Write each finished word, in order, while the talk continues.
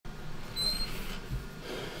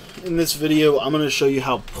In this video, I'm going to show you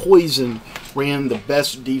how Poizon ran the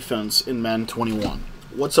best defense in Madden 21.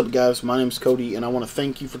 What's up, guys? My name's Cody, and I want to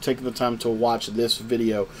thank you for taking the time to watch this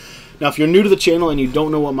video. Now, if you're new to the channel and you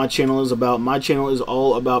don't know what my channel is about, my channel is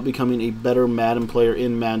all about becoming a better Madden player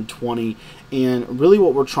in Madden 20. And really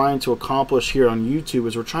what we're trying to accomplish here on YouTube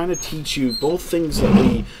is we're trying to teach you both things that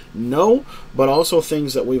we know, but also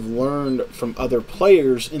things that we've learned from other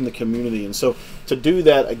players in the community. And so to do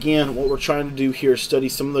that, again, what we're trying to do here is study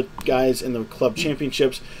some of the guys in the club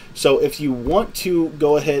championships. So if you want to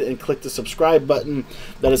go ahead and click the subscribe button,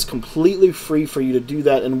 that is completely free for you to do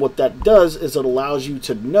that. And what that does is it allows you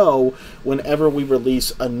to know whenever we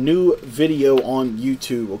release a new video on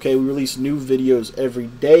YouTube. Okay, we release new videos every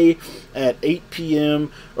day at 8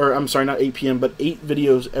 p.m. or I'm sorry, not 8 p.m., but 8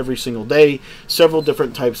 videos every single day. Several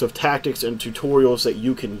different types of tactics and tutorials that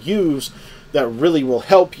you can use that really will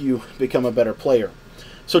help you become a better player.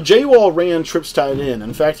 So J-Wall ran trips tied in.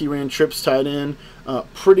 In fact, he ran trips tied in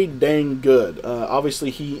pretty dang good. Obviously,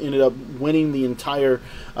 he ended up winning the entire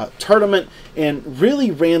tournament and really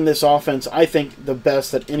ran this offense, I think, the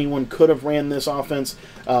best that anyone could have ran this offense.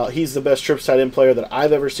 He's the best trips tied in player that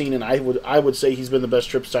I've ever seen, and I would say he's been the best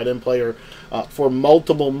trips tied in player for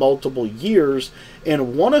multiple years.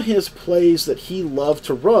 And one of his plays that he loved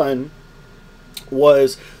to run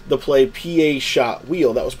was the play PA shot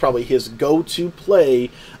wheel. That was probably his go-to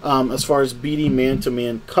play as far as beating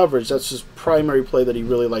man-to-man coverage. That's his primary play that he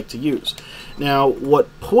really liked to use. Now, what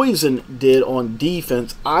Poizon did on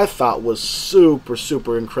defense, I thought was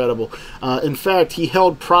super incredible. In fact, he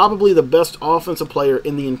held probably the best offensive player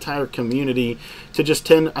in the entire community to just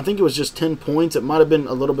 10, I think it was just 10 points. It might have been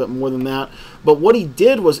a little bit more than that. But what he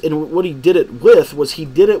did was, and what he did it with, was he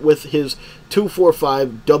did it with his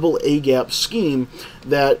 2-4-5 double A-gap scheme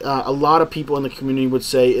that a lot of people in the community would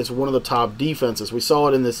say is one of the top defenses. We saw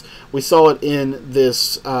it in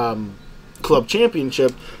this club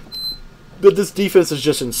championship. But this defense is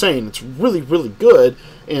just insane. It's really good,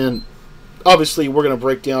 and obviously we're going to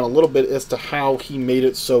break down a little bit as to how he made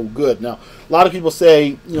it so good. Now, a lot of people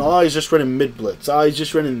say, you know, oh, he's just running mid blitz, oh, he's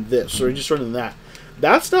just running this, or he's just running that.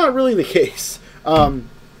 That's not really the case.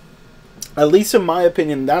 At least in my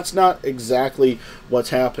opinion, that's not exactly what's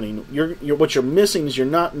happening. What you're missing is you're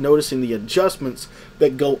not noticing the adjustments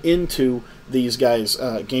that go into these guys'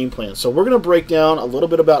 game plans. So we're going to break down a little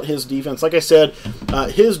bit about his defense. Like I said,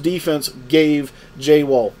 his defense gave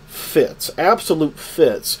J-Wall fits, absolute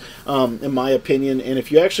fits, in my opinion. And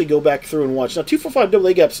if you actually go back through and watch, now 2-4-5 double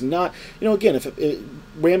A-gap's not, you know, again, if it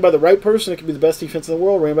ran by the right person, it could be the best defense in the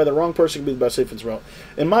world. Ran by the wrong person, it could be the best defense in the world.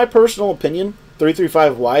 In my personal opinion,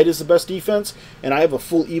 3-3-5 wide is the best defense, and I have a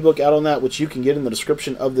full ebook out on that, which you can get in the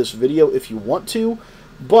description of this video if you want to.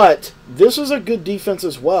 But this is a good defense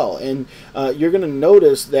as well, and you're going to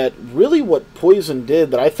notice that really what Poizon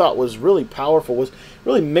did that I thought was really powerful was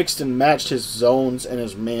really mixed and matched his zones and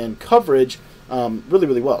his man coverage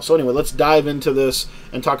really well. So anyway, let's dive into this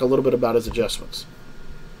and talk a little bit about his adjustments.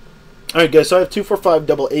 All right, guys, so I have 2-4-5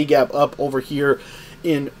 double A-gap up over here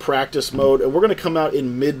in practice mode, and we're going to come out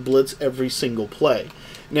in mid blitz every single play.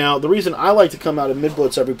 Now, the reason I like to come out in mid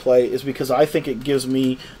blitz every play is because I think it gives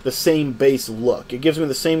me the same base look. It gives me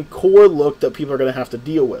the same core look that people are going to have to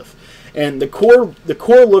deal with. And the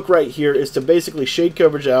core look right here is to basically shade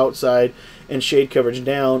coverage outside and shade coverage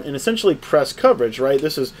down and essentially press coverage, right?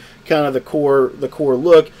 This is kind of the core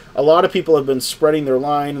look. A lot of people have been spreading their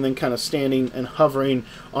line and then kind of standing and hovering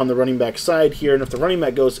on the running back side here. And if the running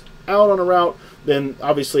back goes out on a route, then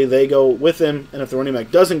obviously they go with him. And if the running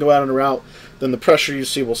back doesn't go out on a route, then the pressure you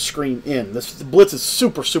see will scream in. The blitz is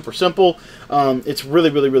super simple. It's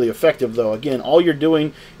really effective, though. Again, all you're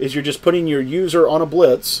doing is you're just putting your user on a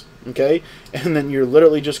blitz, okay? And then you're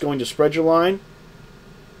literally just going to spread your line.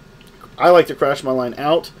 I like to crash my line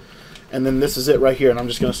out, and then this is it right here. And I'm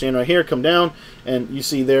just going to stand right here, come down, and you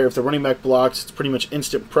see there if the running back blocks, it's pretty much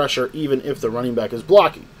instant pressure even if the running back is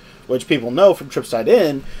blocking, which people know from trips tied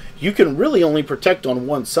in, you can really only protect on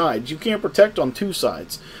one side. You can't protect on two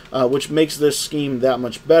sides, which makes this scheme that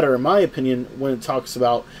much better, in my opinion, when it talks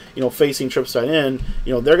about, you know, facing trips tied in.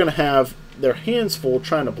 You know, they're going to have their hands full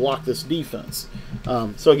trying to block this defense.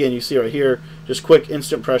 So again, you see right here, just quick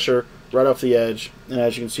instant pressure right off the edge, and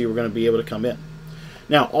as you can see, we're going to be able to come in.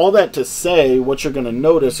 Now, all that to say, what you're going to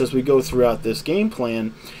notice as we go throughout this game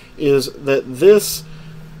plan is that this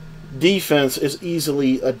defense is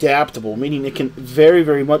easily adaptable, meaning it can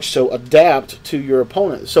very much so adapt to your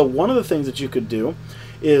opponent. So one of the things that you could do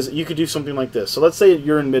is you could do something like this. So let's say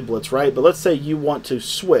you're in mid blitz, right? But let's say you want to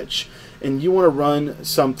switch and you want to run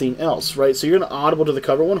something else, right? So you're going to audible to the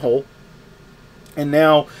cover one hole, And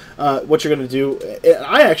now what you're going to do,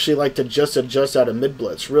 I actually like to just adjust out of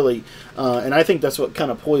mid-blitz, really. And I think that's what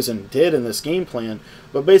kind of Poizon did in this game plan.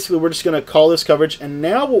 But basically, we're just going to call this coverage. And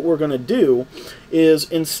now what we're going to do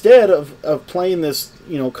is, instead of playing this,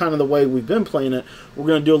 kind of the way we've been playing it, we're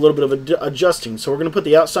going to do a little bit of adjusting. So we're going to put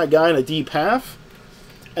the outside guy in a deep half.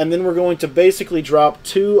 And then we're going to basically drop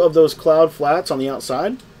 2 of those cloud flats on the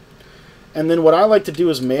outside. And then what I like to do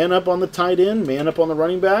is man up on the tight end, man up on the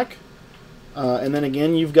running back. And then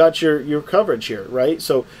again, you've got your coverage here, right?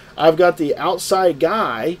 So I've got the outside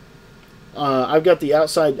guy.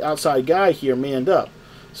 Outside guy here manned up.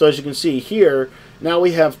 So as you can see here, now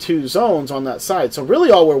we have 2 zones on that side. So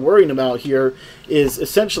really, all we're worrying about here is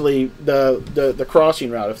essentially the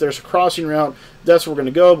crossing route. If there's a crossing route, that's where we're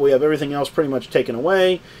going to go. But we have everything else pretty much taken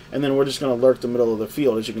away, and then we're just going to lurk the middle of the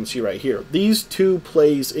field, as you can see right here. These 2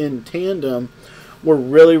 plays in tandem were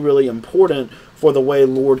really, really important for the way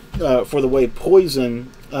Poizon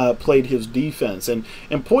played his defense, and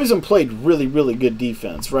Poizon played really, really good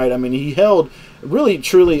defense, right? I mean, he held really,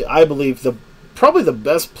 truly, I believe, probably the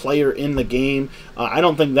best player in the game. I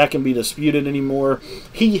don't think that can be disputed anymore.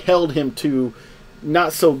 He held him to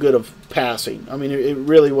not so good of passing. I mean, it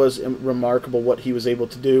really was remarkable what he was able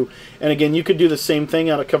to do. And again, you could do the same thing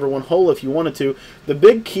out of cover 1 hole if you wanted to. The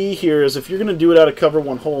big key here is, if you're going to do it out of cover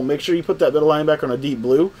 1 hole, make sure you put that middle linebacker on a deep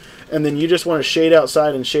blue, and then you just want to shade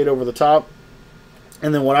outside and shade over the top.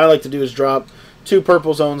 And then what I like to do is drop 2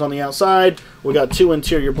 purple zones on the outside. We got 2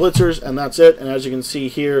 interior blitzers, and that's it. And as you can see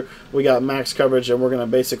here, we got max coverage, and we're going to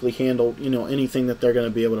basically handle anything that they're going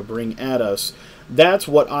to be able to bring at us. That's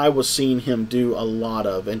what I was seeing him do a lot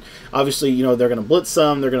of. And obviously, they're going to blitz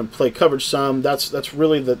some, they're going to play coverage some. That's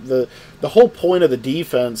really the whole point of the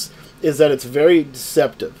defense, is that it's very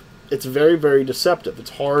deceptive. It's very, very deceptive.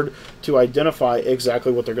 It's hard to identify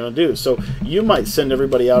exactly what they're going to do. So you might send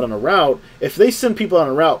everybody out on a route. If they send people on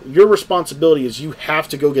a route, your responsibility is you have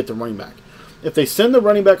to go get the running back. If they send the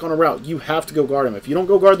running back on a route, you have to go guard him. If you don't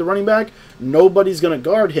go guard the running back, nobody's going to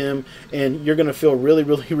guard him, and you're going to feel really,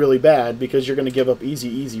 really, really bad, because you're going to give up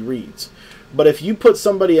easy reads. But if you put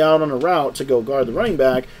somebody out on a route to go guard the running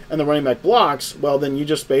back, and the running back blocks, well, then you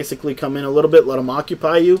just basically come in a little bit, let them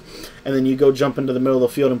occupy you, and then you go jump into the middle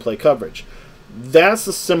of the field and play coverage. That's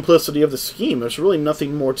the simplicity of the scheme. There's really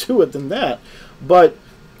nothing more to it than that. But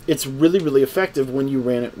it's really, really effective when you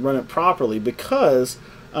run it properly, because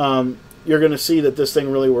you're going to see that this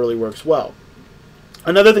thing really, really works well.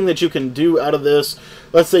 Another thing that you can do out of this,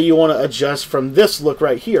 let's say you want to adjust from this look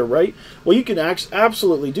right here, right? Well, you can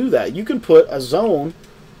absolutely do that. You can put a zone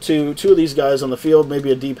to 2 of these guys on the field,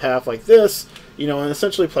 maybe a deep half like this, and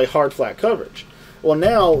essentially play hard flat coverage. Well,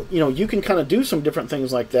 now, you can kind of do some different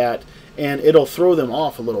things like that, and it'll throw them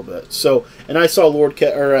off a little bit. So, and I saw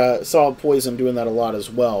saw Poizon doing that a lot as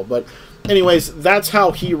well. But anyways, that's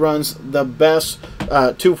how he runs the best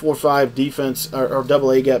 2-4-5 defense, or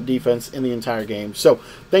double A gap defense in the entire game. So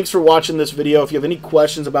thanks for watching this video. If you have any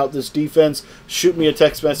questions about this defense, shoot me a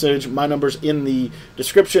text message. My number's in the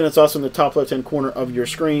description. It's also in the top left-hand corner of your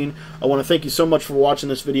screen. I want to thank you so much for watching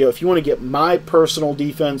this video. If you want to get my personal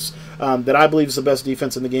defense that I believe is the best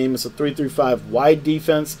defense in the game, it's a 3-3-5 wide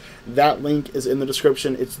defense. That link is in the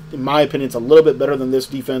description. It's, in my opinion, it's a little bit better than this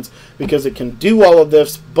defense, because it can do all of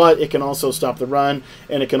this, but it can also stop the run,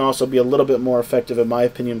 and it can also be a little bit more effective, in my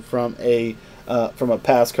opinion, from a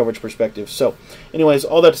pass coverage perspective. So anyways,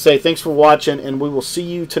 all that to say, thanks for watching, and we will see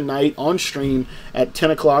you tonight on stream at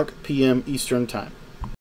 10 o'clock p.m. Eastern Time.